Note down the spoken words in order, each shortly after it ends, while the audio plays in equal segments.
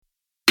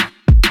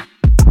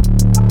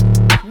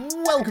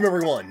Welcome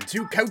everyone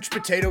to Couch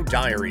Potato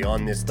Diary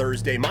on this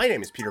Thursday. My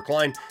name is Peter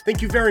Klein.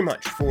 Thank you very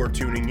much for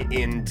tuning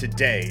in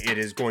today. It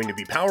is going to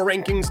be Power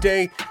Rankings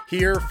Day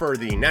here for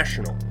the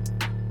National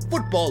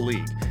Football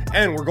League.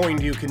 And we're going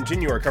to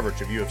continue our coverage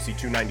of UFC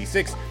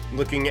 296,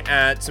 looking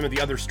at some of the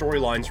other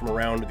storylines from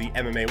around the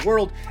MMA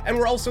world. And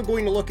we're also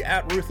going to look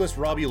at ruthless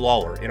Robby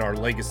Lawlor in our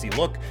Legacy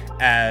Look,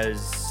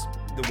 as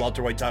the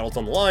welterweight title's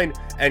on the line,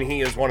 and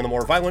he is one of the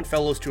more violent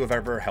fellows to have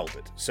ever held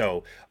it.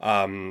 So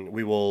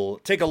we will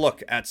take a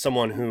look at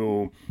someone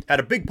who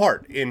had a big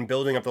part in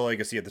building up the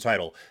legacy of the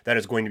title that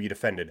is going to be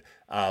defended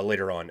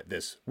later on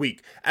this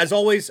week. As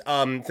always,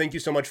 thank you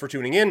so much for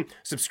tuning in.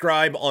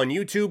 Subscribe on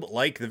YouTube,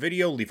 like the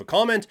video, leave a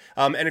comment,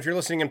 and if you're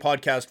listening in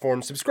podcast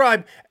form,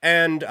 subscribe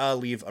and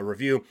leave a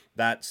review.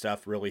 That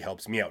stuff really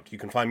helps me out. You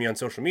can find me on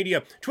social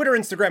media, Twitter,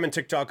 Instagram, and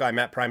TikTok. I'm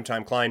at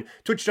Primetime Klein,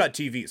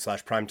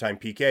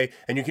 twitch.tv/primetimepk,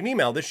 and you can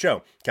email this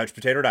show,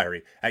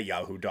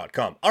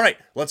 couchpotatodiary@yahoo.com. All right,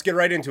 let's get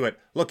right into it,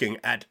 looking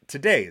at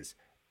today's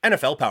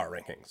NFL Power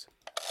Rankings.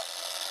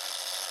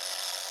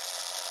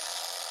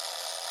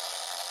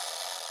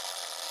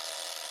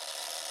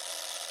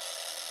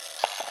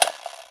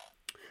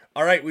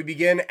 All right, we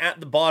begin at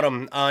the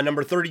bottom.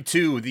 Number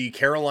 32, the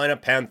Carolina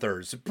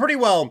Panthers. Pretty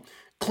well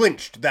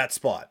clinched that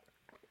spot.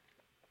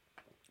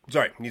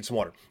 Sorry, need some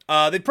water.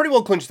 They pretty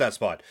well clinched that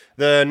spot.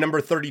 The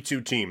number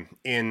 32 team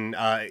in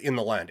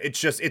the land.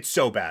 It's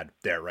so bad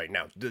there right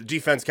now. The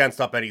defense can't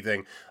stop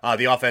anything.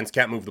 The offense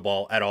can't move the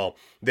ball at all.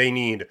 They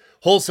need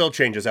wholesale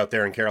changes out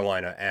there in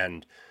Carolina,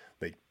 and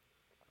they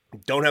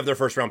don't have their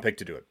first round pick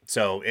to do it.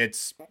 So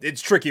it's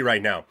tricky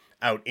right now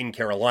out in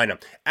Carolina.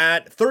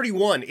 At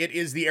 31, it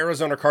is the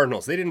Arizona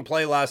Cardinals. They didn't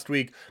play last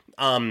week,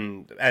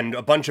 and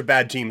a bunch of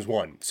bad teams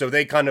won. So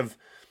they kind of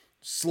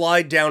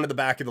slide down to the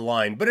back of the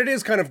line, but it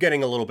is kind of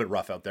getting a little bit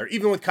rough out there.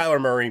 Even with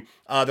Kyler Murray,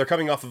 they're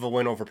coming off of a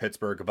win over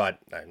Pittsburgh, but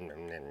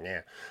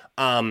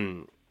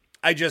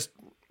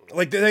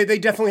they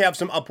definitely have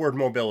some upward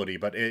mobility,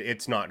 but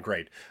it's not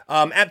great.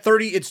 At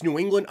 30, it's New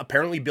England.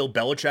 Apparently, Bill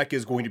Belichick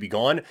is going to be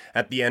gone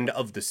at the end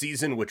of the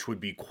season, which would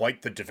be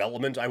quite the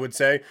development, I would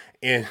say,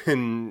 out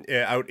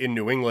in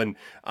New England.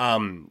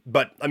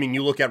 But I mean,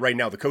 you look at right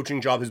now, the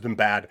coaching job has been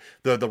bad.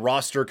 The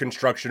roster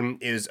construction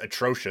is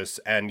atrocious,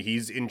 and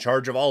he's in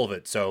charge of all of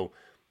it. So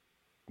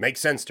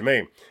makes sense to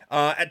me.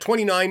 At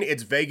 29,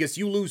 it's Vegas.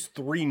 You lose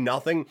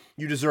 3-0.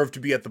 You deserve to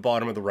be at the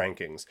bottom of the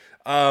rankings.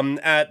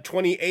 At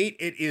 28,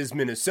 it is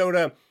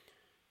Minnesota.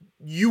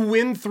 You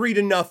win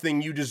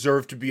 3-0. You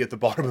deserve to be at the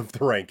bottom of the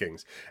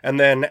rankings. And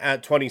then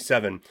at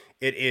 27,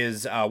 it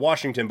is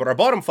Washington. But our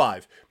bottom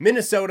five,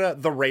 Minnesota,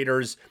 the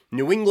Raiders,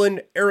 New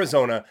England,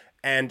 Arizona,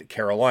 and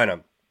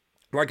Carolina.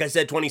 Like I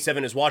said,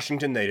 27 is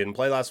Washington. They didn't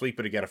play last week,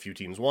 but again, a few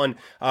teams won.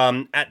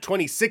 At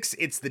 26,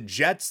 it's the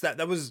Jets.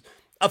 That was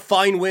a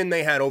fine win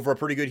they had over a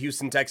pretty good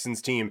Houston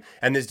Texans team,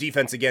 and this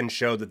defense again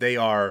showed that they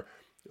are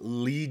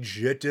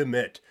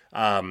legitimate,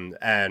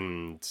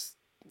 and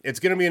it's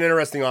going to be an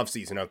interesting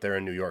offseason out there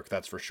in New York,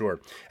 that's for sure.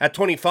 At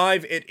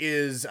 25, it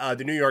is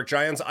the New York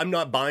Giants. I'm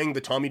not buying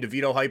the Tommy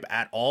DeVito hype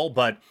at all,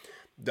 but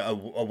a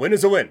win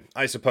is a win,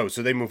 I suppose,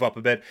 so they move up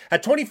a bit.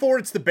 At 24,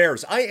 it's the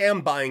Bears. I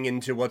am buying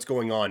into what's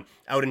going on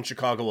out in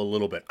Chicago a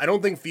little bit. I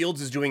don't think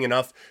Fields is doing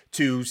enough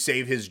to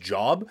save his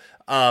job,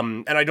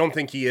 and I don't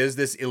think he is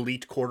this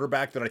elite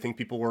quarterback that I think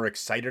people were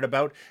excited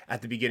about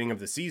at the beginning of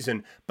the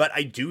season, but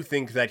I do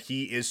think that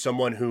he is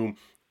someone who,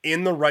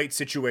 in the right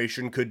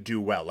situation, could do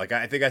well. Like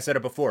I think I said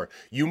it before,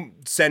 you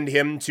send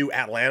him to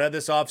Atlanta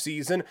this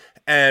offseason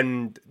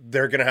and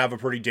they're going to have a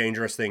pretty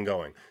dangerous thing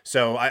going.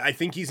 So I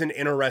think he's an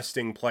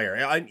interesting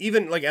player.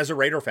 Even like as a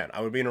Raider fan,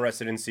 I would be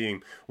interested in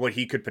seeing what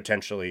he could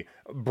potentially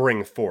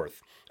bring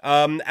forth.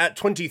 At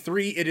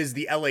 23, it is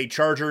the LA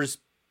Chargers.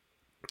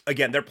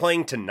 Again, they're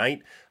playing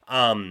tonight.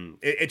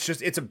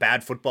 It's a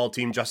bad football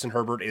team. Justin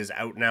Herbert is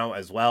out now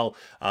as well.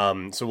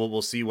 So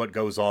we'll see what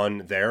goes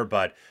on there,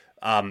 but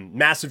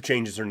massive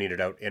changes are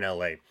needed out in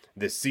LA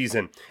this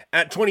season.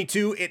 At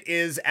 22, it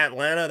is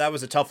Atlanta. That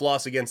was a tough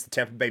loss against the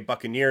Tampa Bay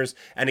Buccaneers.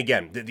 And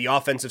again, the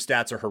offensive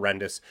stats are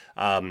horrendous,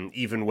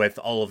 even with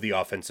all of the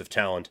offensive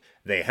talent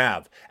they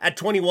have. At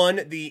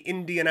 21, the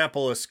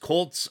Indianapolis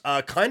Colts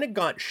kind of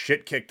got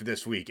shit kicked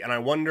this week. And I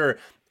wonder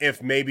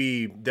if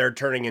maybe they're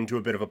turning into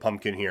a bit of a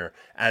pumpkin here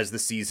as the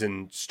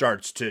season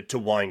starts to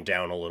wind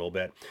down a little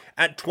bit.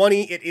 At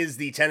 20, it is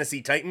the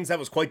Tennessee Titans. That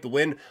was quite the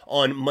win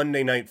on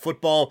Monday Night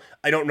Football.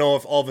 I don't know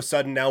if all of a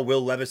sudden now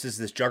Will Levis is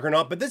this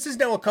juggernaut, but this is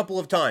now a couple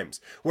of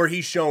times where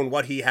he's shown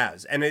what he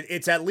has. And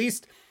it's at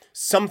least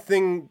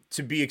something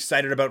to be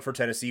excited about for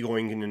Tennessee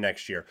going into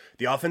next year.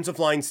 The offensive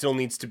line still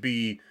needs to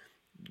be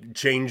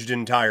changed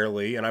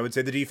entirely, and I would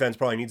say the defense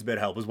probably needs a bit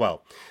of help as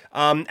well.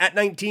 At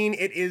 19,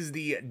 it is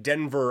the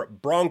Denver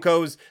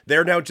Broncos.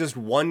 They're now just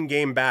one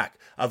game back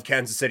of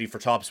Kansas City for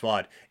top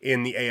spot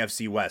in the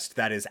AFC West.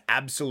 That is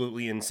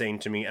absolutely insane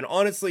to me, and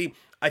honestly,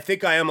 I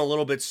think I am a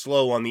little bit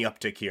slow on the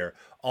uptick here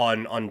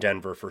on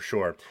Denver for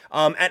sure.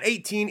 At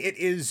 18, it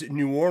is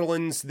New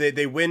Orleans.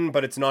 They win,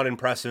 but it's not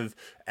impressive,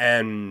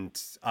 and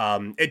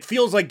it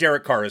feels like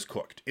Derek Carr is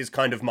cooked, is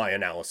kind of my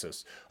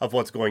analysis of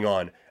what's going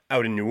on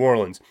out in New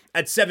Orleans.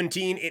 At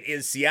 17, it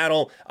is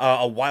Seattle,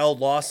 a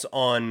wild loss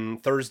on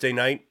Thursday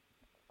night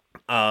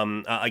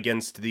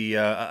against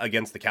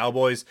the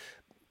Cowboys.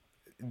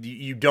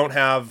 You don't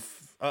have.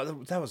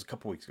 That was a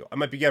couple weeks ago. I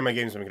might be getting my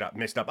games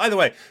mixed up. By the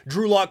way,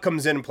 Drew Lock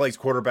comes in and plays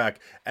quarterback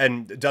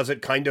and does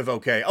it kind of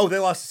okay. Oh, they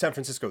lost to San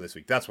Francisco this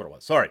week. That's what it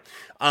was. Sorry.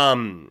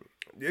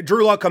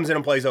 Drew Lock comes in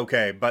and plays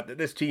okay, but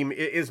this team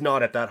is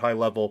not at that high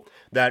level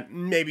that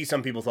maybe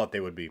some people thought they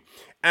would be.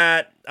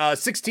 At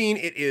 16,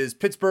 it is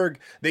Pittsburgh.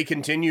 They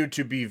continue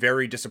to be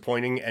very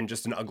disappointing and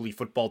just an ugly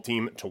football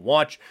team to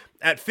watch.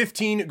 At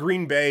 15,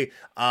 Green Bay.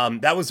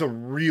 That was a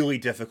really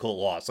difficult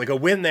loss. Like a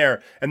win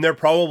there, and they're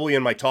probably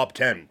in my top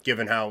 10,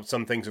 given how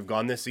some things have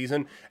gone this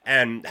season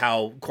and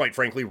how, quite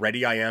frankly,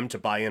 ready I am to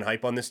buy in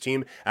hype on this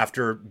team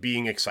after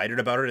being excited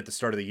about it at the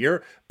start of the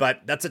year.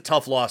 But that's a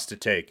tough loss to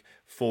take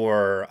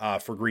for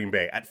Green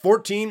Bay. At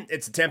 14,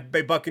 it's the Tampa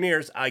Bay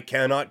Buccaneers. I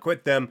cannot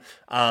quit them.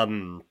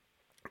 I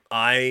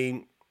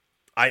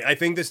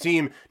think this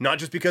team, not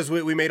just because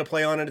we made a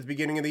play on it at the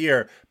beginning of the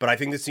year, but I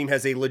think this team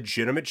has a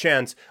legitimate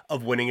chance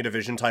of winning a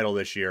division title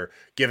this year,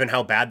 given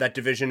how bad that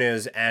division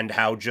is and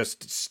how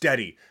just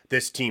steady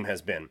this team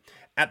has been.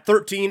 At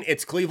 13,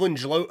 it's Cleveland.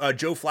 Joe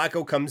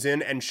Flacco comes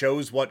in and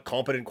shows what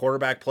competent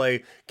quarterback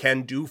play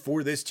can do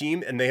for this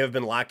team, and they have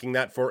been lacking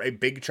that for a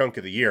big chunk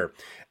of the year.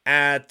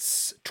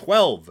 At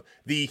 12,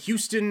 the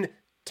Houston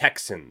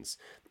Texans.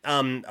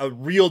 A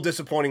real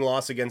disappointing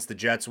loss against the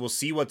Jets. We'll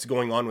see what's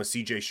going on with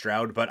CJ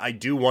Stroud, but I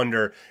do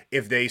wonder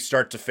if they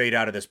start to fade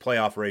out of this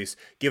playoff race,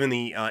 given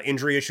the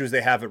injury issues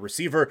they have at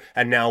receiver,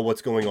 and now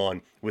what's going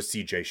on with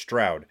CJ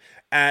Stroud.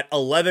 At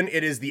 11,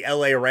 it is the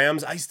LA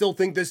Rams. I still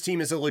think this team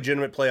is a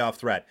legitimate playoff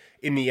threat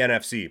in the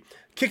NFC.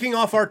 Kicking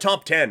off our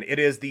top 10, it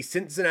is the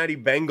Cincinnati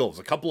Bengals.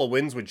 A couple of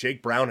wins with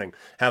Jake Browning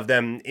have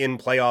them in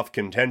playoff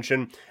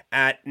contention.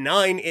 At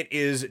 9, it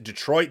is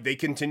Detroit. They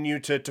continue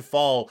to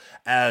fall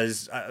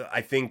as I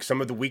think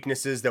some of the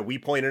weaknesses that we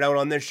pointed out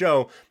on this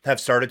show have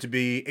started to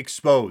be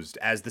exposed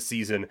as the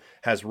season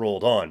has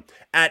rolled on.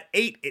 At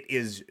 8, it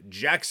is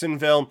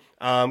Jacksonville.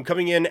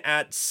 Coming in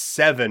at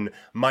 7,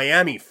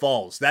 Miami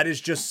falls. That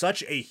is just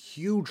such a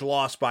huge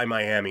loss by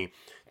Miami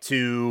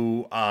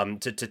to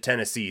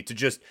Tennessee. To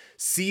just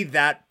see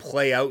that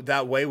play out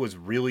that way was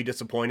really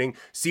disappointing.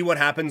 See what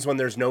happens when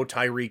there's no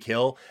Tyreek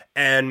Hill,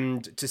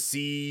 and to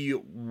see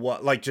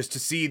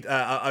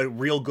a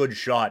real good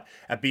shot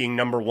at being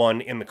number one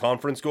in the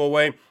conference go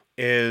away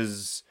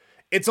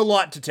it's a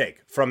lot to take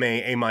from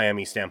a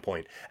Miami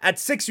standpoint. At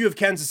 6, you have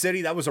Kansas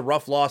City. That was a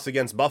rough loss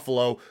against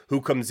Buffalo,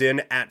 who comes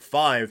in at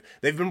 5.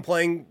 They've been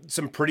playing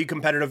some pretty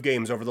competitive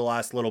games over the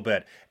last little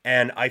bit,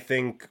 and I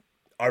think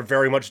are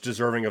very much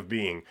deserving of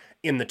being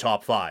in the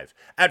top 5.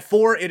 At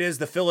 4, it is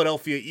the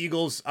Philadelphia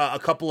Eagles, a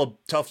couple of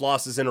tough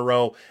losses in a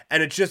row,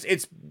 and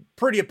it's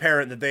pretty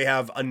apparent that they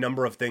have a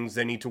number of things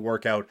they need to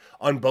work out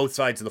on both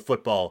sides of the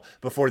football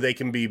before they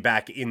can be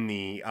back in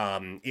the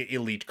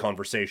elite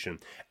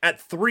conversation.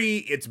 At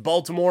 3, it's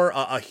Baltimore,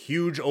 a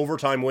huge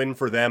overtime win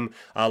for them.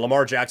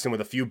 Lamar Jackson with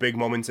a few big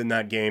moments in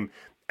that game.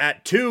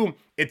 At 2,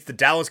 it's the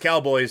Dallas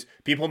Cowboys.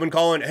 People have been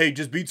calling, hey,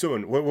 just beat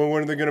someone. When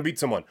are they going to beat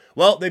someone?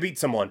 Well, they beat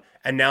someone,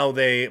 and now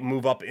they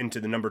move up into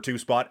the number 2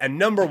 spot. And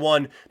number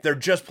 1, they're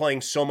just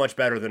playing so much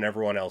better than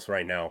everyone else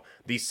right now,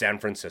 the San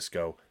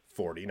Francisco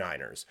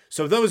 49ers.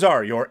 So those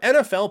are your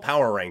NFL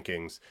power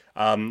rankings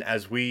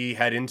as we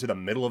head into the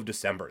middle of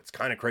December. It's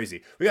kind of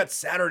crazy. We got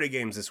Saturday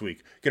games this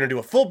week. Going to do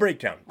a full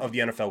breakdown of the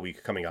NFL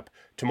week coming up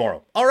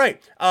tomorrow. All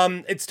right,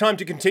 it's time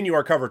to continue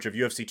our coverage of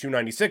UFC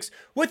 296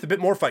 with a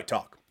bit more fight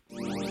talk.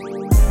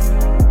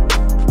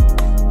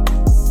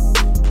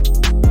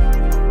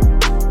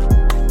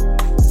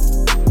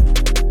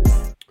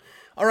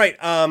 All right,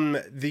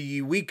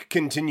 the week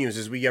continues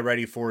as we get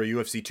ready for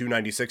UFC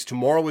 296.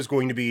 Tomorrow is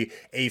going to be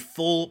a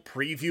full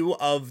preview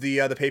of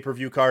the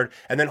pay-per-view card,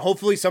 and then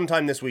hopefully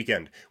sometime this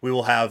weekend we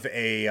will have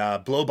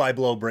a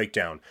blow-by-blow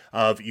breakdown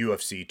of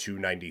UFC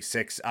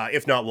 296.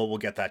 If not, we'll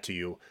get that to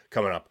you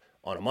coming up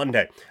on a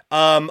Monday.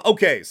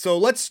 Okay, so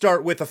let's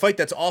start with a fight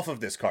that's off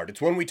of this card.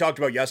 It's one we talked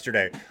about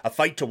yesterday, a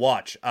fight to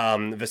watch.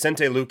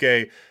 Vicente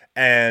Luque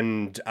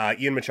and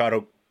Ian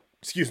Machado.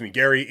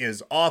 Gary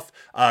is off.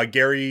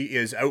 Gary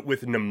is out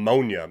with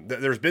pneumonia.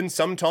 There's been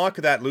some talk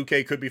that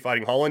Luque could be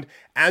fighting Holland.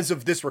 As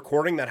of this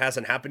recording, that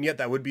hasn't happened yet.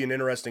 That would be an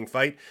interesting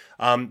fight.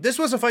 This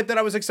was a fight that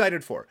I was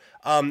excited for.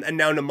 And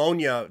now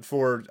pneumonia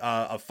for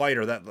a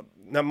fighter that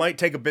might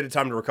take a bit of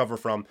time to recover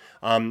from.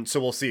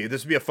 So we'll see.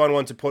 This would be a fun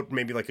one to put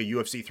maybe like a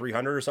UFC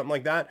 300 or something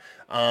like that.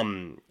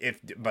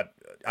 But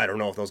I don't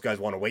know if those guys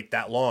want to wait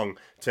that long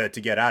to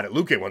get at it.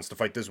 Luque wants to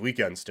fight this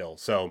weekend still.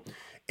 So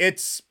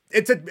it's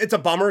a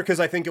bummer because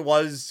I think it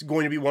was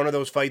going to be one of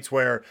those fights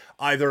where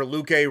either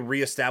Luque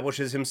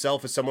reestablishes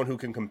himself as someone who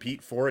can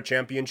compete for a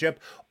championship,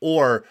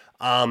 or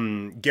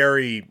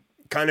Gary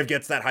kind of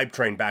gets that hype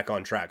train back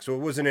on track. So it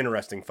was an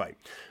interesting fight.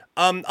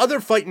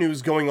 Other fight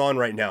news going on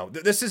right now.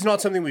 This is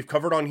not something we've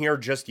covered on here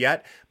just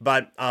yet,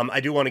 but I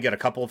do want to get a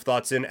couple of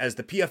thoughts in as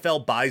the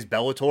PFL buys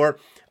Bellator.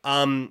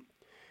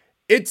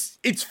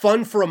 It's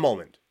fun for a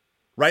moment.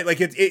 right?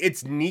 Like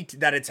it's neat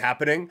that it's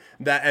happening,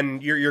 that,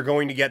 and you're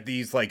going to get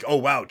these like, oh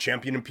wow,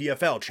 champion in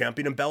PFL,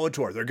 champion in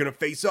Bellator, they're going to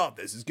face off.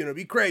 This is going to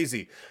be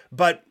crazy.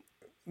 But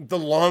the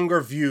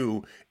longer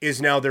view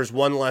is now there's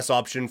one less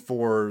option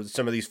for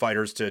some of these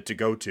fighters to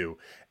go to.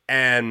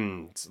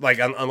 And like,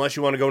 unless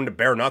you want to go into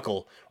bare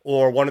knuckle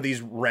or one of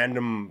these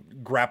random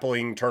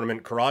grappling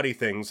tournament karate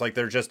things, like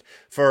they're just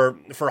for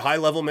high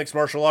level mixed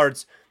martial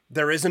arts,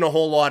 there isn't a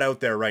whole lot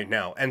out there right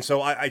now. And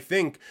so I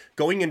think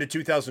going into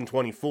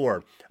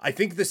 2024, I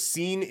think the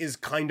scene is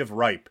kind of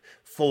ripe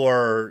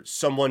for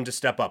someone to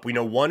step up. We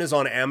know one is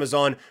on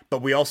Amazon,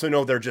 but we also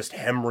know they're just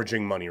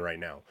hemorrhaging money right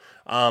now.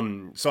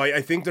 So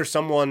I think there's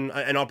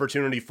an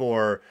opportunity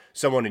for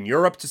someone in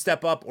Europe to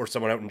step up, or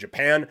someone out in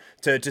Japan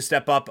to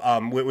step up.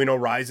 We know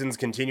Ryzen's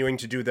continuing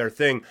to do their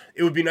thing.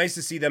 It would be nice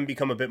to see them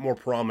become a bit more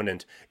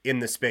prominent in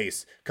the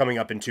space coming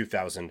up in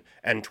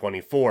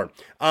 2024.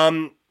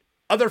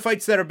 Other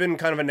fights that have been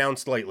kind of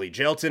announced lately.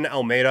 Jailton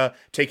Almeida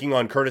taking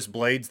on Curtis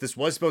Blades. This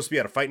was supposed to be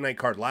at a Fight Night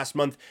card last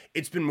month.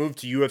 It's been moved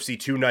to UFC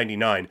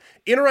 299.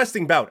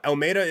 Interesting bout.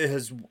 Almeida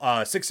is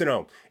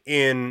 6-0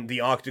 in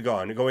the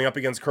octagon, going up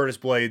against Curtis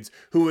Blades,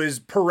 who is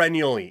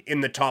perennially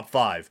in the top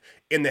 5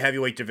 in the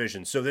heavyweight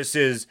division. So this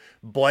is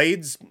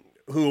Blades,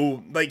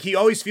 who, like, he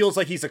always feels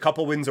like he's a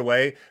couple wins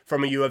away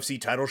from a UFC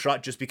title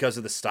shot just because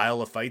of the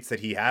style of fights that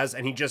he has,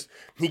 and he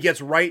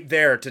gets right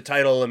there to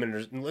title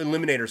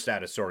eliminator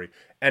status,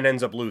 and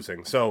ends up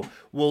losing. So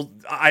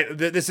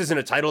this isn't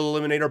a title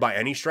eliminator by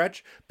any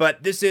stretch,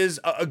 but this is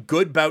a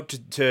good bout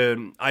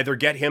to either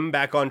get him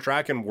back on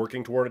track and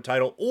working toward a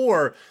title,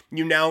 or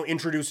you now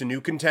introduce a new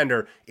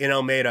contender in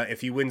Almeida.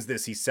 If he wins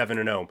this, he's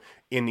 7-0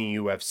 in the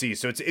UFC.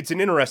 So it's an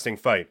interesting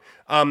fight.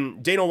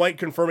 Dana White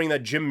confirming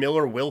that Jim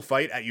Miller will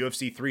fight at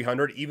UFC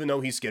 300, even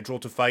though he's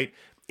scheduled to fight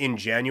in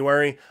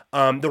January.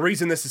 The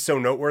reason this is so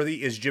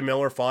noteworthy is Jim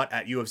Miller fought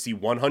at UFC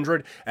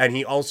 100, and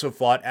he also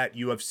fought at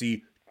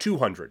UFC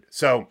 200.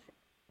 So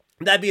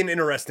that'd be an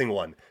interesting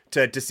one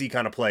to see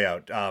kind of play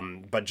out.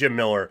 But Jim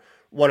Miller,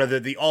 one of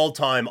the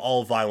all-time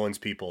all-violence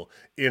people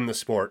in the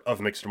sport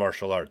of mixed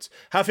martial arts.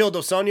 Rafael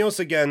Dos Anjos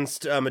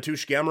against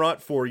Mateusz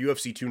Gamrot for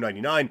UFC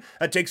 299.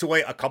 That takes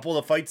away a couple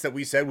of the fights that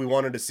we said we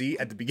wanted to see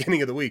at the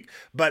beginning of the week,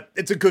 but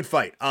it's a good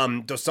fight.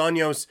 Dos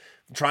Anjos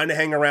trying to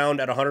hang around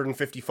at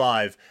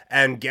 155,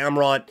 and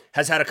Gamrot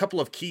has had a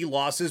couple of key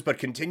losses, but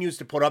continues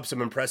to put up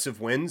some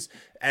impressive wins.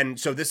 And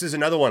so this is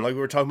another one, like we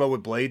were talking about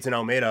with Blades and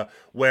Almeida,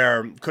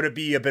 where could it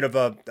be a bit of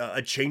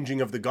a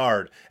changing of the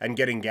guard, and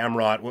getting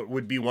Gamrot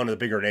would be one of the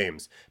bigger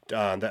names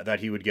that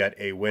he would get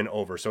a win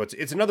over. So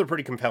it's another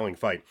pretty compelling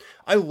fight.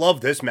 I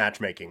love this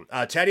matchmaking.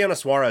 Tatiana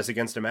Suarez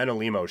against Amanda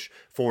Lemos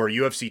for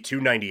UFC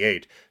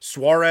 298.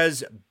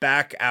 Suarez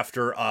back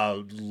after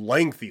a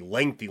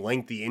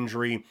lengthy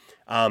injury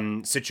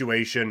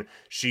situation.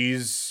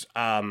 She's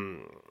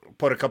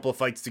put a couple of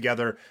fights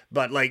together,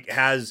 but like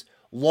has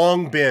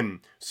long been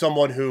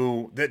someone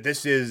who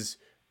this is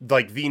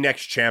like the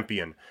next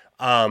champion,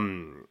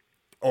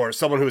 or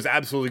someone who is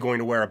absolutely going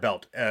to wear a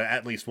belt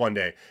at least one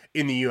day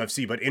in the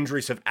UFC. But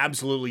injuries have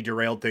absolutely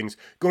derailed things.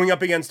 Going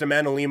up against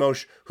Amanda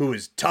Lemos, who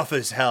is tough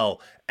as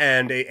hell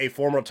and a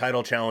former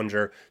title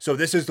challenger. So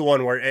this is the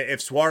one where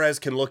if Suarez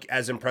can look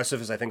as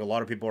impressive as I think a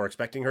lot of people are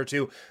expecting her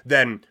to,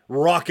 then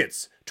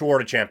rockets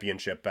toward a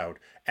championship bout.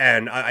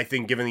 And I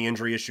think given the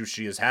injury issues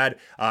she has had,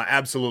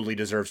 absolutely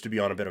deserves to be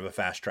on a bit of a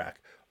fast track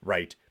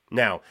right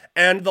now.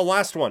 And the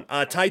last one,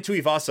 Tai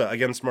Tuivasa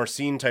against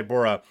Marcin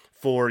Tybura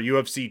for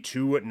UFC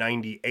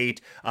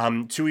 298.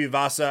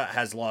 Tuivasa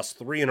has lost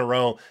 3 in a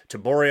row.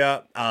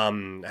 Tybura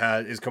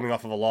is coming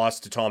off of a loss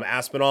to Tom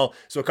Aspinall.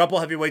 So a couple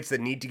heavyweights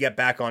that need to get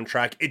back on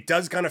track. It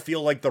does kind of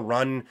feel like the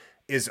run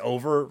is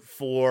over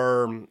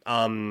for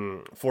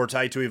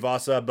Tai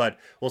Tuivasa, but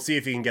we'll see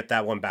if he can get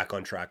that one back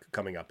on track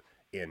coming up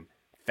in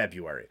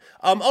February.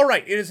 All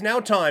right, it is now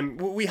time.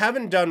 We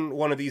haven't done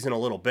one of these in a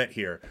little bit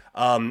here.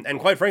 And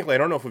quite frankly, I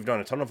don't know if we've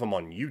done a ton of them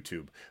on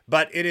YouTube,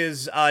 but it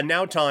is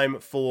now time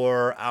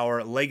for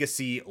our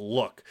Legacy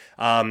Look.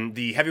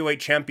 The heavyweight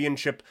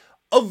championship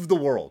of the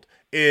world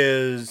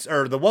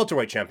the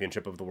welterweight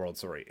championship of the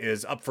world,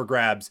 is up for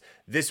grabs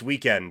this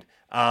weekend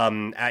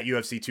at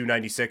UFC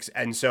 296.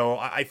 And so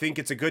I think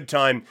it's a good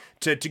time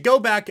to go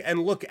back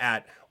and look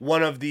at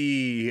one of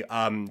the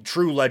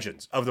true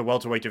legends of the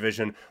welterweight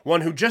division,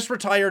 one who just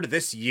retired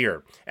this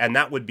year, and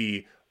that would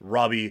be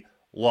Robby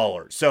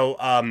Lawlor. So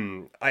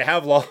I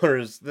have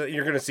Lawlor's,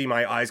 you're going to see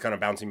my eyes kind of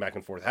bouncing back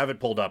and forth. I have it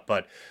pulled up,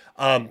 but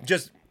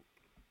just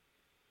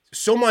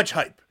so much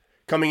hype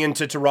coming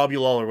into Robby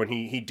Lawlor when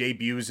he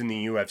debuts in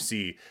the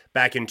UFC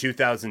back in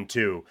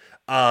 2002.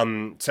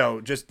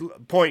 So just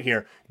point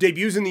here,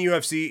 debuts in the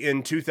UFC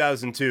in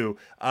 2002.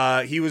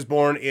 He was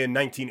born in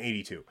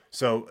 1982.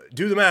 So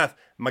do the math.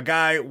 My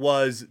guy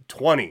was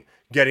 20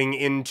 getting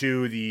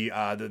into the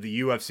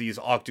UFC's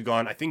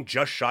octagon. I think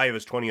just shy of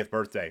his 20th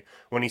birthday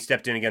when he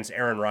stepped in against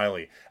Aaron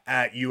Riley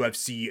at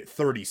UFC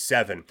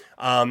 37.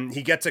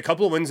 He gets a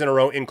couple of wins in a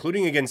row,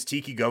 including against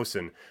Tiki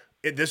Gosen.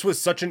 This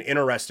was such an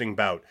interesting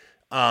bout.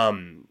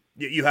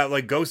 You have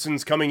like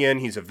Gostin's coming in.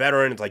 He's a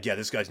veteran. It's like, yeah,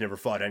 this guy's never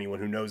fought anyone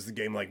who knows the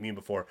game like me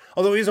before.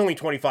 Although he's only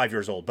 25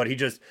 years old, but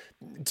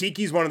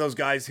Tiki's one of those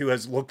guys who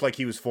has looked like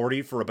he was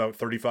 40 for about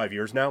 35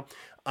 years now.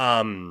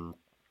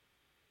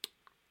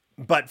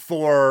 But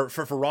for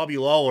Robby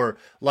Lawlor,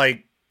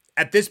 like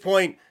at this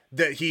point,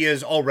 that he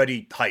is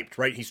already hyped,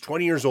 right? He's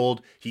 20 years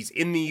old. He's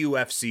in the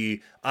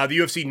UFC. The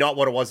UFC, not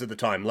what it was at the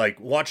time. Like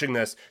watching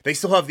this, they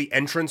still have the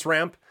entrance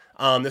ramp.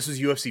 This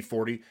is UFC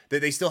 40.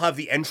 They still have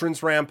the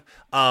entrance ramp.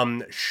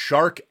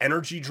 Shark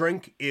Energy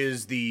Drink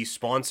is the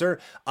sponsor.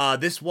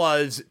 This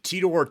was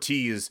Tito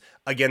Ortiz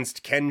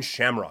against Ken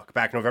Shamrock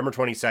back November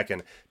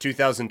 22nd,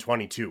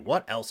 2022.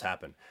 What else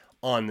happened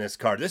on this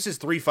card? This is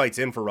 3 fights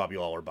in for Robby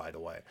Lawlor, by the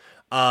way.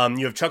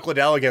 You have Chuck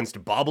Liddell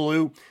against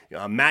Babalu,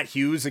 Matt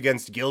Hughes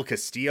against Gil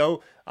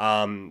Castillo.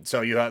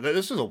 So you have,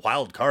 this was a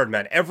wild card,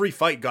 man. Every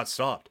fight got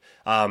stopped.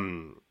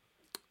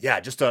 Yeah,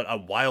 just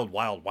a wild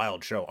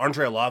show.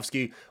 Andrei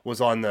Arlovsky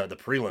was on the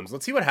prelims.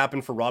 Let's see what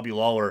happened for Robby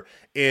Lawlor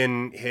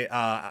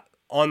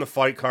on the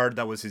fight card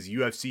that was his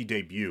UFC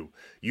debut.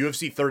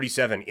 UFC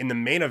 37. In the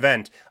main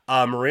event,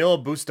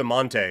 Murilo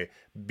Bustamante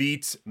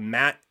beats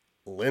Matt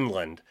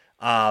Lindland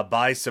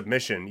by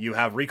submission. You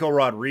have Rico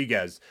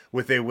Rodriguez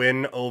with a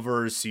win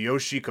over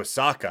Tsuyoshi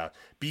Kosaka.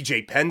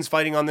 BJ Penn's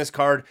fighting on this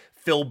card.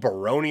 Phil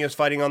Baroni is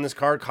fighting on this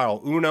card.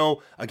 Kyle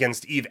Uno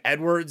against Eve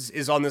Edwards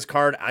is on this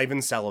card. Ivan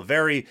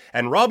Saliveri.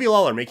 And Robby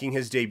Lawlor making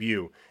his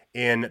debut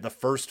in the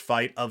first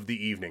fight of the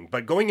evening.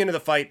 But going into the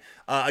fight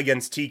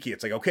against Tiki,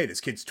 it's like, okay, this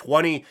kid's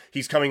 20.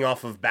 He's coming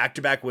off of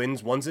back-to-back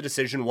wins. One's a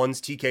decision,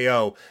 one's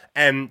TKO.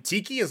 And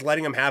Tiki is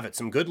letting him have it.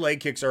 Some good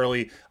leg kicks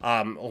early.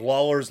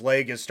 Lawlor's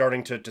leg is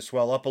starting to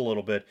swell up a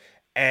little bit.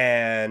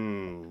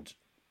 And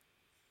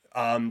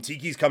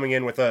Tiki's coming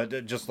in with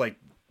just like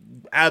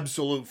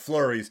absolute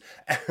flurries,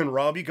 and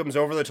Robby comes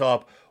over the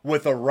top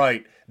with a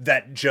right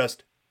that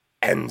just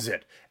ends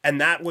it.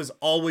 And that was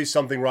always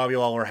something Robby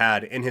Lawlor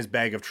had in his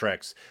bag of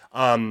tricks.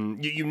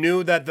 You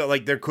knew that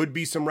there could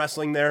be some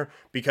wrestling there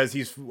because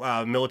he's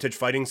Miletich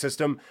fighting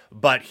system,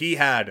 but he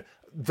had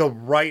the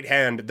right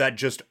hand that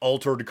just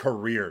altered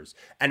careers.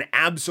 An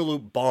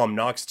absolute bomb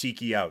knocks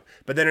Tiki out.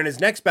 But then in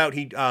his next bout,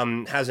 he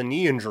has a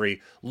knee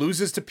injury,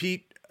 loses to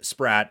Pete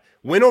Spratt,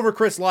 win over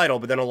Chris Lytle,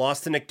 but then a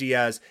loss to Nick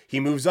Diaz. He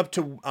moves up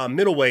to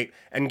middleweight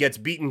and gets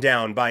beaten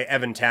down by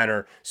Evan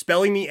Tanner,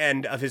 spelling the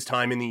end of his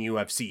time in the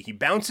UFC. He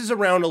bounces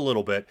around a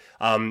little bit.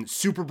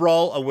 Super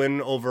Brawl, a win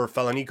over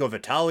Falanico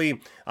Vitali.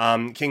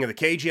 King of the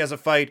Cage, he has a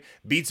fight.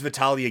 Beats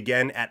Vitali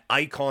again at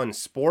Icon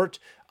Sport,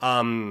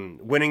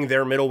 winning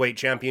their middleweight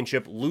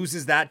championship.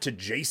 Loses that to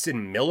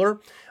Jason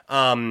Miller.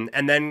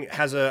 And then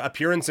has an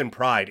appearance in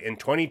Pride in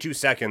 22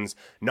 seconds,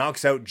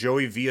 knocks out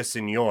Joey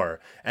Villasenor.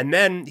 And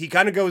then he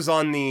kind of goes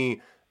on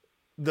the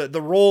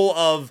role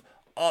of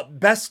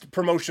best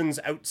promotions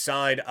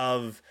outside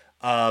of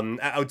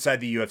outside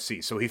the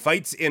UFC. So he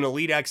fights in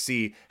Elite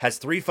XC, has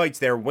 3 fights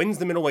there, wins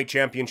the middleweight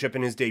championship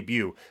in his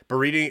debut,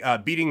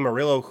 beating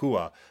Murilo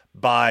Hua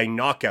by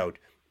knockout.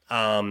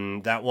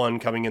 That one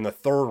coming in the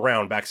 3rd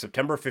round back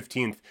September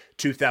 15th,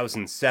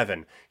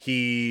 2007.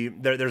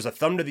 There's a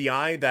thumb to the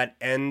eye that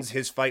ends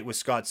his fight with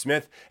Scott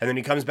Smith, and then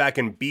he comes back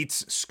and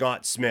beats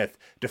Scott Smith,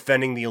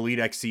 defending the Elite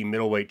XC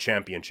middleweight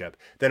championship.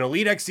 Then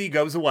Elite XC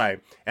goes away,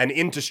 and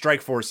into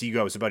Strikeforce he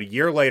goes. About a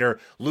year later,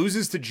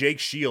 loses to Jake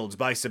Shields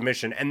by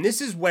submission, and this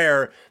is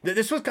where,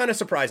 this was kind of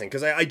surprising,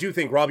 because I do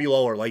think Robby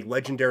Lawlor, like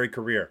legendary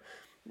career,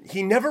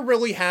 he never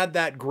really had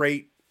that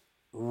great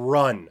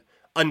run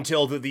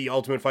until the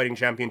Ultimate Fighting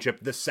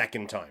Championship the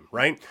second time,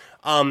 right?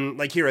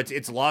 Like here,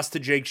 it's lost to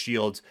Jake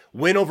Shields,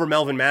 win over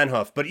Melvin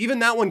Manhoef, but even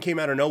that one came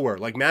out of nowhere.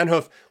 Like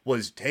Manhoef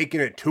was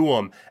taking it to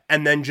him,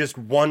 and then just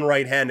one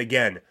right hand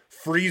again,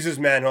 freezes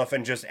Manhoef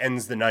and just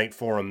ends the night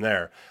for him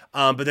there.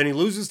 But then he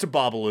loses to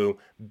Babalu,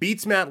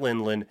 beats Matt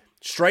Lindland,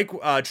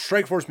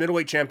 Strikeforce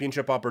middleweight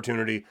championship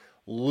opportunity,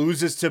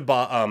 loses to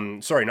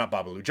not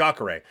Babalu,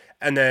 Jacare,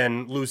 and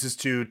then loses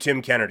to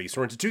Tim Kennedy. So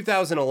we're into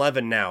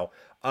 2011 now.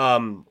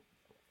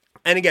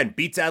 And again,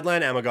 beats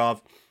Adlan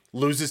Amagov,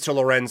 loses to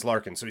Lorenz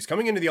Larkin. So he's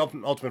coming into the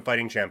Ultimate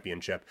Fighting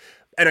Championship.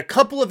 And a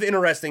couple of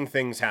interesting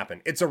things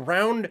happen. It's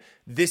around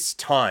this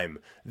time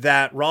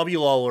that Robby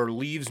Lawlor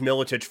leaves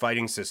Miletich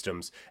Fighting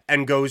Systems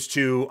and goes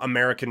to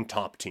American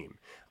Top Team.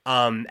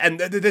 And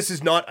this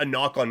is not a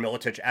knock on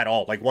Miletich at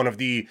all, like one of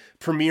the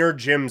premier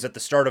gyms at the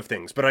start of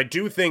things. But I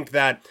do think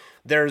that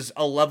there's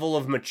a level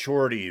of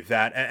maturity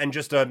and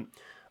just a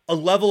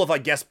level of, I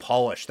guess,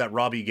 polish that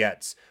Robby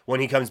gets when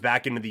he comes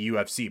back into the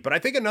UFC. But I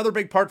think another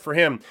big part for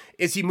him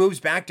is he moves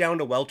back down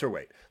to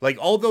welterweight. Like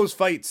all those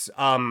fights,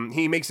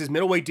 he makes his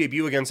middleweight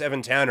debut against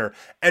Evan Tanner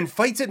and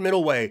fights at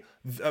middleweight,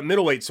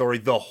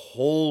 the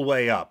whole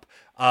way up.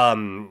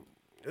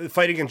 The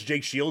fight against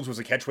Jake Shields was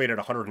a catchweight at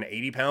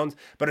 180 pounds.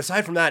 But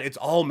aside from that, it's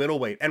all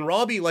middleweight. And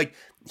Robby,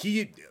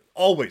 he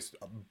always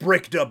a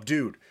bricked up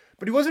dude.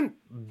 But he wasn't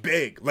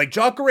big. Like,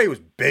 Jacare was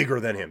bigger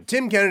than him.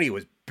 Tim Kennedy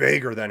was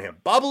bigger than him.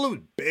 Babalu was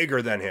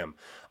bigger than him.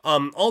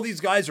 All these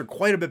guys are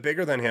quite a bit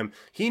bigger than him.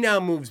 He now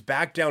moves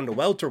back down to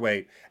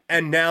welterweight,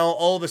 and now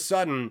all of a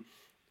sudden,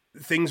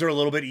 things are a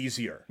little bit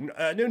easier.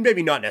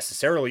 Maybe not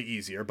necessarily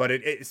easier, but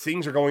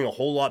things are going a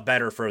whole lot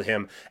better for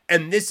him.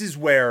 And this is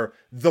where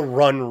the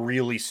run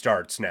really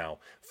starts now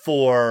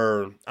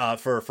for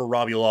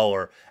Robby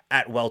Lawlor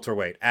at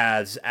welterweight,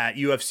 as at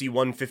UFC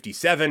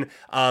 157,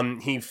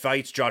 he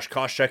fights Josh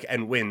Koscheck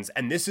and wins.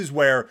 And this is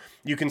where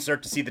you can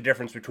start to see the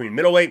difference between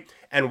middleweight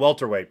and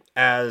welterweight,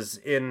 as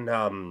in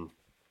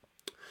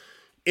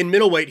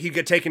middleweight, he'd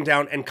get taken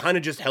down and kind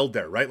of just held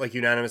there, right? Like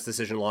unanimous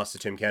decision loss to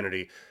Tim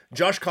Kennedy.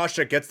 Josh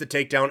Koscheck gets the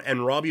takedown,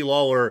 and Robby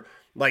Lawlor,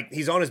 like,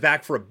 he's on his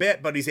back for a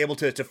bit, but he's able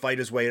to fight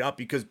his way up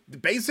because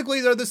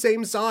basically they're the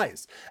same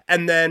size.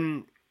 And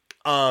then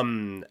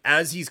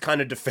as he's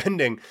kind of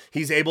defending,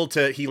 he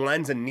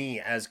lands a knee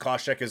as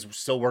Koscheck is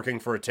still working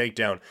for a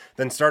takedown,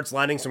 then starts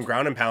landing some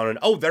ground and pound,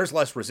 and there's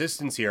less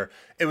resistance here.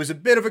 It was a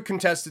bit of a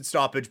contested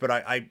stoppage, but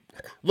I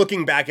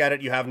looking back at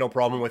it, you have no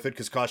problem with it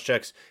because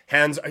Koscheck's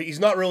hands,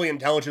 he's not really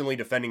intelligently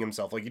defending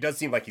himself. Like, he does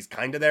seem like he's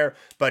kind of there,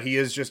 but he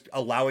is just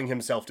allowing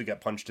himself to get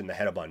punched in the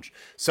head a bunch.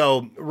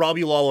 So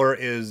Robby Lawlor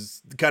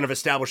is kind of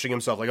establishing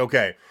himself, like,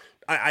 okay,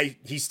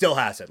 he still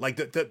has it. Like,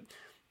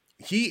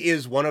 he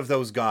is one of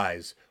those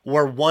guys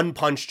where one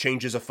punch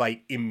changes a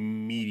fight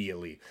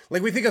immediately.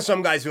 Like, we think of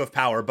some guys who have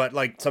power, but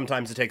like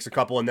sometimes it takes a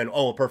couple and then,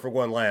 a perfect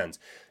one lands.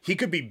 He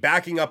could be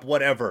backing up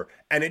whatever,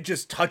 and it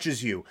just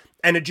touches you,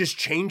 and it just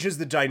changes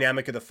the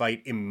dynamic of the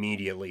fight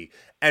immediately.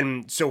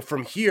 And so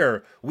from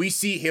here, we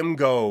see him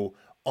go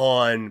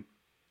on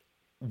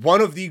one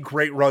of the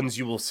great runs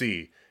you will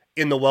see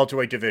in the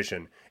welterweight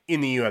division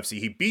in the UFC.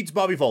 He beats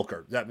Bobby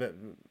Volker. That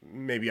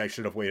maybe I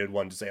should have waited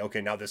one to say, okay,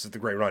 now this is the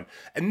great run.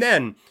 And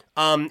then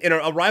in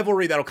a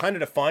rivalry that'll kind of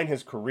define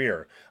his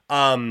career,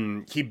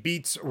 he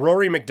beats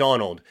Rory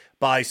McDonald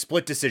by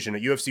split decision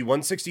at UFC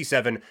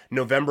 167,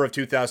 November of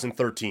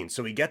 2013.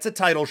 So he gets a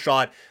title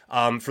shot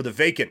for the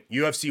vacant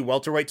UFC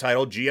welterweight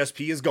title.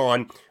 GSP is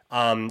gone.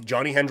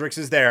 Johnny Hendricks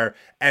is there,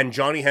 and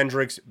Johnny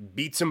Hendricks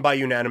beats him by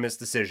unanimous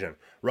decision.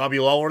 Robby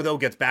Lawlor, though,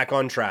 gets back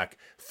on track.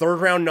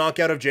 Third round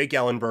knockout of Jake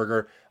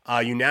Ellenberger.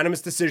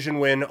 Unanimous decision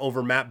win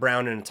over Matt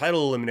Brown in a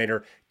title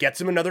eliminator, gets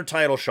him another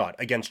title shot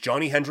against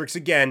Johnny Hendricks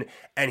again,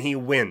 and he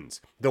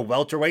wins the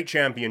Welterweight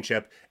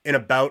Championship in a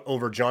bout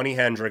over Johnny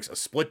Hendricks, a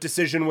split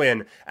decision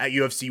win at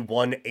UFC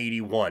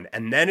 181.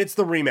 And then it's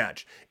the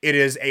rematch. It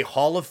is a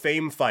Hall of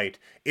Fame fight.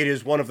 It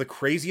is one of the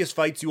craziest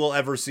fights you will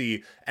ever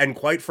see, and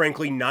quite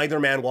frankly, neither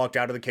man walked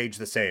out of the cage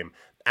the same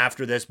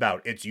after this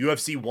bout. It's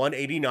UFC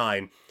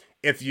 189.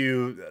 If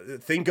you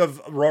think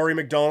of Rory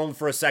McDonald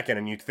for a second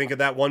and you think of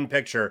that one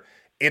picture,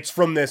 it's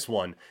from this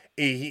one.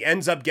 He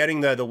ends up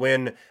getting the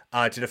win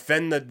to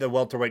defend the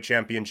welterweight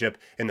championship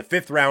in the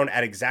fifth round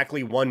at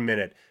exactly 1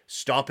 minute,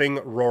 stopping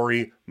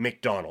Rory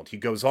McDonald. He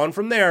goes on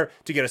from there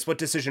to get a split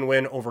decision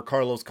win over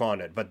Carlos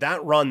Condit. But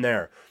that run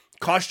there,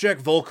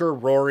 Koscheck, Volker,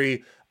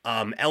 Rory,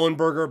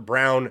 Ellenberger,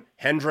 Brown,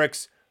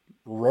 Hendricks,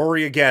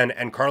 Rory again,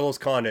 and Carlos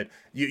Condit,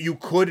 you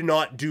could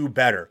not do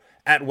better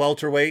at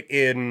welterweight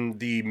in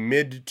the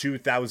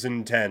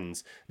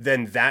mid-2010s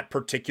than that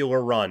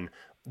particular run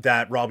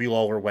that Robby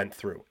Lawlor went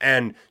through.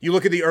 And you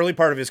look at the early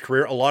part of his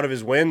career, a lot of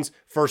his wins,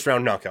 first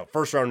round knockout,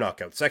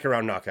 second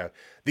round knockout.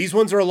 These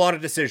ones are a lot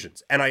of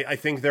decisions. And I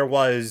think there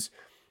was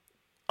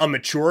a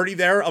maturity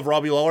there of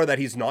Robby Lawlor that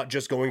he's not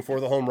just going for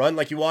the home run.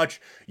 Like you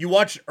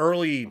watch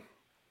early,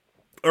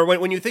 or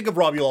when you think of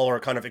Robby Lawlor,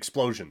 kind of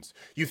explosions,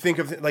 you think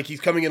of like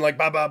he's coming in like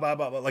ba ba ba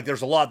ba, like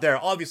there's a lot there.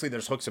 Obviously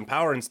there's hooks and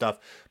power and stuff,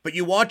 but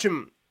you watch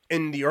him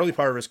in the early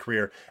part of his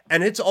career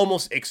and it's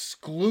almost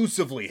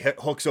exclusively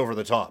hooks over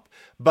the top.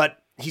 But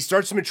he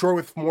starts to mature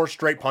with more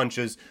straight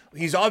punches.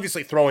 He's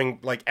obviously throwing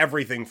like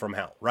everything from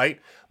hell, right?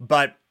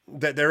 But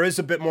there is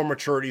a bit more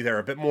maturity there,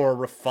 a bit more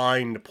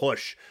refined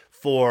push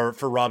for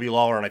Robby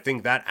Lawlor, and I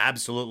think that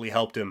absolutely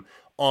helped him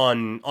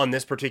on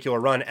this particular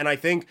run. And I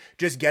think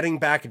just getting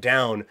back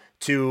down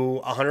to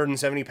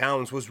 170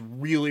 pounds was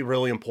really,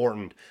 really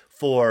important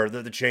for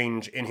the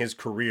change in his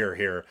career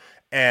here.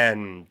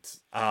 And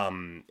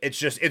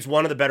it's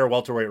one of the better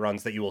welterweight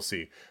runs that you will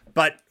see.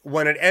 But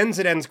when it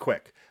ends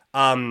quick.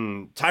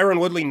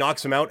 Tyron Woodley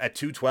knocks him out at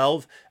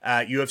 212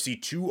 at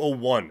UFC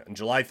 201 on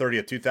July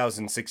 30th,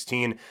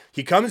 2016.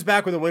 He comes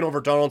back with a win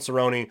over Donald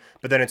Cerrone,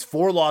 but then it's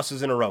 4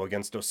 losses in a row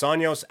against Dos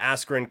Anjos,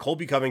 Askren,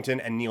 Colby Covington,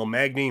 and Neil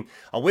Magny.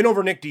 A win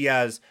over Nick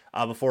Diaz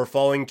before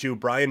falling to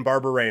Brian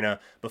Barberena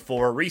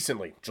before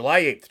recently,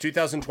 July 8th,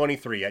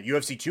 2023 at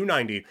UFC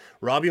 290,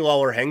 Robby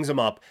Lawlor hangs him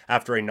up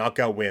after a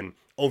knockout win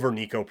over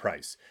Nico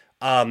Price.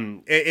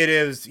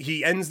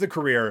 He ends the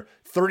career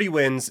 30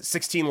 wins,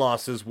 16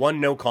 losses,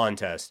 1 no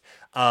contest.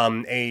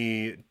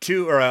 A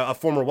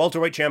former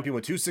welterweight champion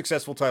with 2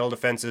 successful title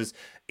defenses,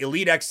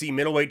 Elite XC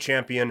middleweight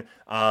champion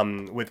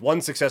with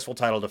 1 successful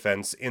title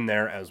defense in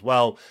there as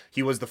well.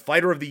 He was the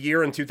fighter of the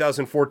year in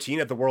 2014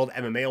 at the World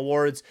MMA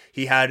Awards.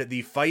 He had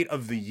the fight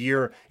of the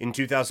year in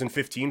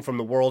 2015 from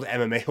the World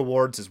MMA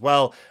Awards as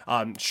well.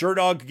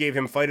 Sherdog gave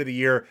him fight of the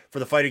year for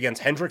the fight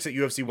against Hendricks at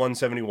UFC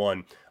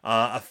 171,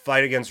 a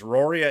fight against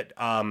Rory at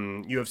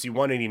UFC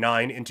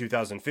 189 in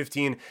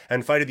 2015,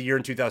 and fight of the year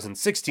in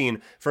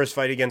 2016 for his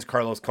fight against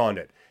Carlos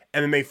Condit.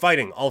 MMA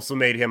Fighting also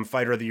made him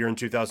Fighter of the Year in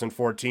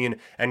 2014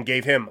 and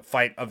gave him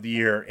Fight of the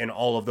Year in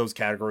all of those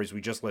categories we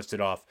just listed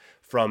off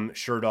from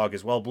SureDog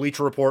as well.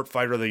 Bleacher Report,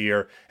 Fighter of the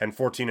Year, and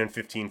 14 and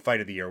 15,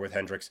 Fight of the Year with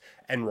Hendricks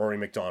and Rory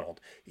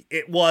McDonald.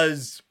 It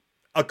was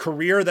a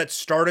career that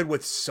started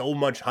with so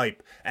much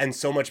hype and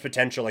so much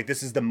potential. Like,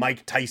 this is the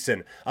Mike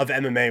Tyson of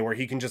MMA, where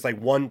he can just,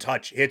 like, one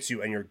touch hits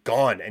you and you're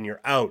gone and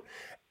you're out.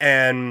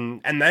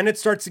 And then it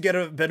starts to get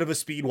a bit of a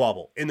speed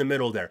wobble in the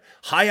middle there.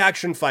 High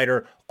action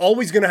fighter,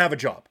 always going to have a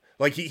job.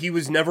 Like, he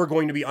was never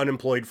going to be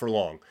unemployed for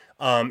long,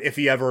 if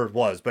he ever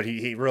was, but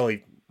he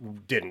really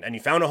didn't. And he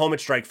found a home at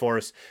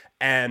Strikeforce,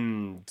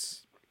 and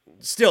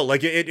still,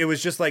 like, it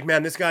was just like,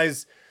 man,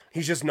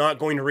 he's just not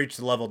going to reach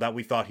the level that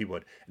we thought he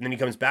would. And then he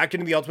comes back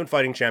into the Ultimate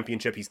Fighting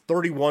Championship. He's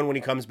 31 when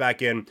he comes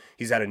back in.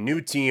 He's at a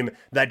new team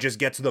that just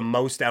gets the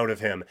most out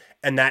of him,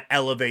 and that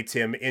elevates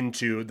him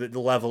into the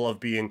level of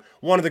being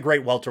one of the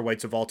great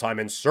welterweights of all time,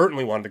 and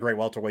certainly one of the great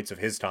welterweights of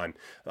his time.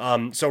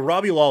 So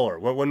Robby Lawlor,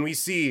 when we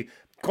see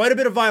quite a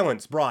bit of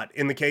violence brought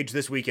in the cage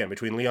this weekend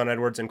between Leon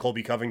Edwards and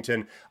Colby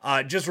Covington,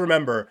 just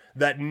remember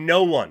that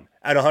no one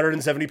at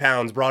 170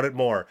 pounds brought it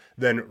more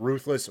than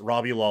ruthless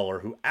Robby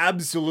Lawlor, who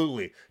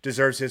absolutely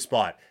deserves his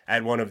spot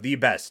at one of the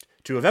best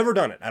to have ever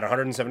done it at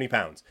 170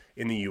 pounds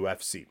in the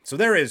UFC. So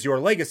there is your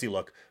legacy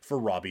look for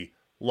Robby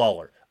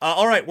Lawlor.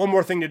 All right, one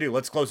more thing to do.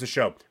 Let's close the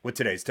show with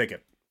today's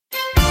ticket.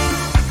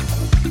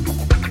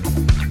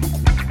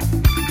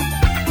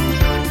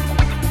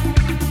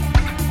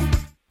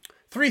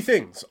 Three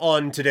things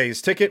on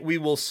today's ticket. We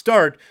will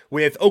start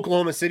with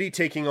Oklahoma City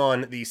taking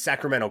on the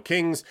Sacramento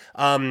Kings.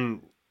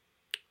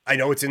 I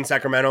know it's in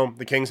Sacramento.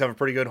 The Kings have a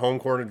pretty good home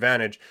court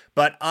advantage,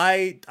 but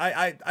I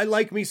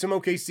like me some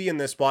OKC in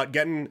this spot.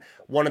 Getting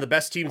one of the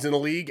best teams in the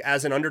league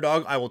as an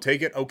underdog, I will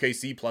take it.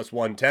 OKC plus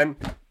 110.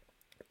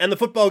 And the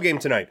football game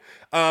tonight.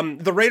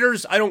 The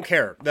Raiders, I don't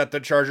care that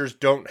the Chargers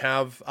don't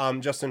have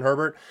Justin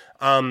Herbert.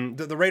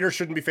 The Raiders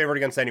shouldn't be favored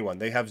against anyone.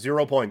 They have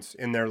 0 points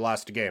in their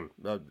last game.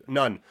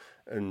 None.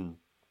 And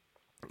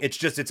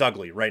it's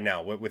ugly right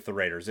now with the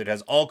Raiders. It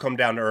has all come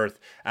down to earth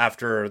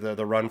after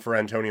the run for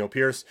Antonio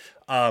Pierce.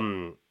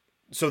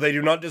 So they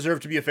do not deserve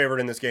to be a favorite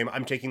in this game.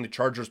 I'm taking the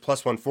Chargers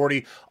plus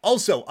 140.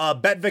 Also,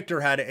 Bet Victor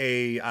had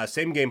a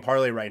same game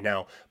parlay right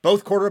now.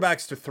 Both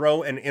quarterbacks to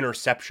throw an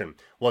interception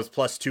was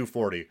plus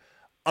 240.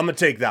 I'm gonna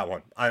take that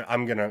one.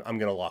 I'm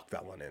gonna lock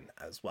that one in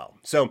as well.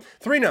 So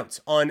 3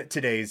 notes on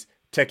today's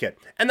ticket.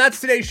 And that's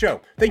today's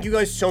show. Thank you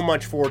guys so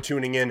much for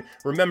tuning in.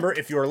 Remember,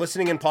 if you are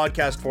listening in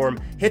podcast form,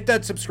 hit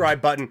that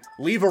subscribe button,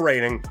 leave a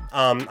rating.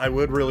 I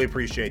would really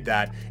appreciate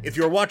that. If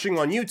you're watching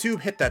on YouTube,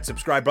 hit that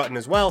subscribe button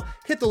as well.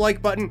 Hit the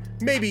like button,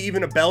 maybe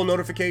even a bell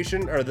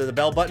notification, or the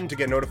bell button to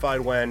get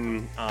notified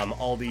when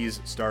all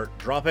these start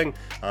dropping.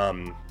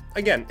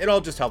 Again, it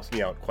all just helps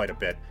me out quite a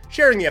bit.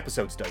 Sharing the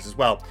episodes does as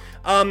well.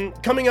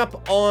 Coming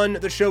up on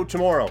the show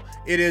tomorrow,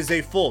 it is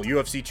a full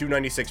UFC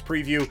 296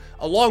 preview,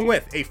 along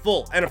with a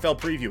full NFL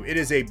preview. It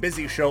is a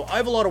busy show. I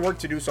have a lot of work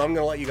to do, so I'm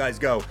going to let you guys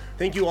go.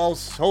 Thank you all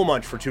so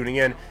much for tuning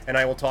in, and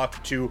I will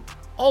talk to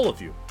all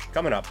of you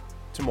coming up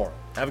tomorrow.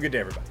 Have a good day,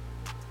 everybody.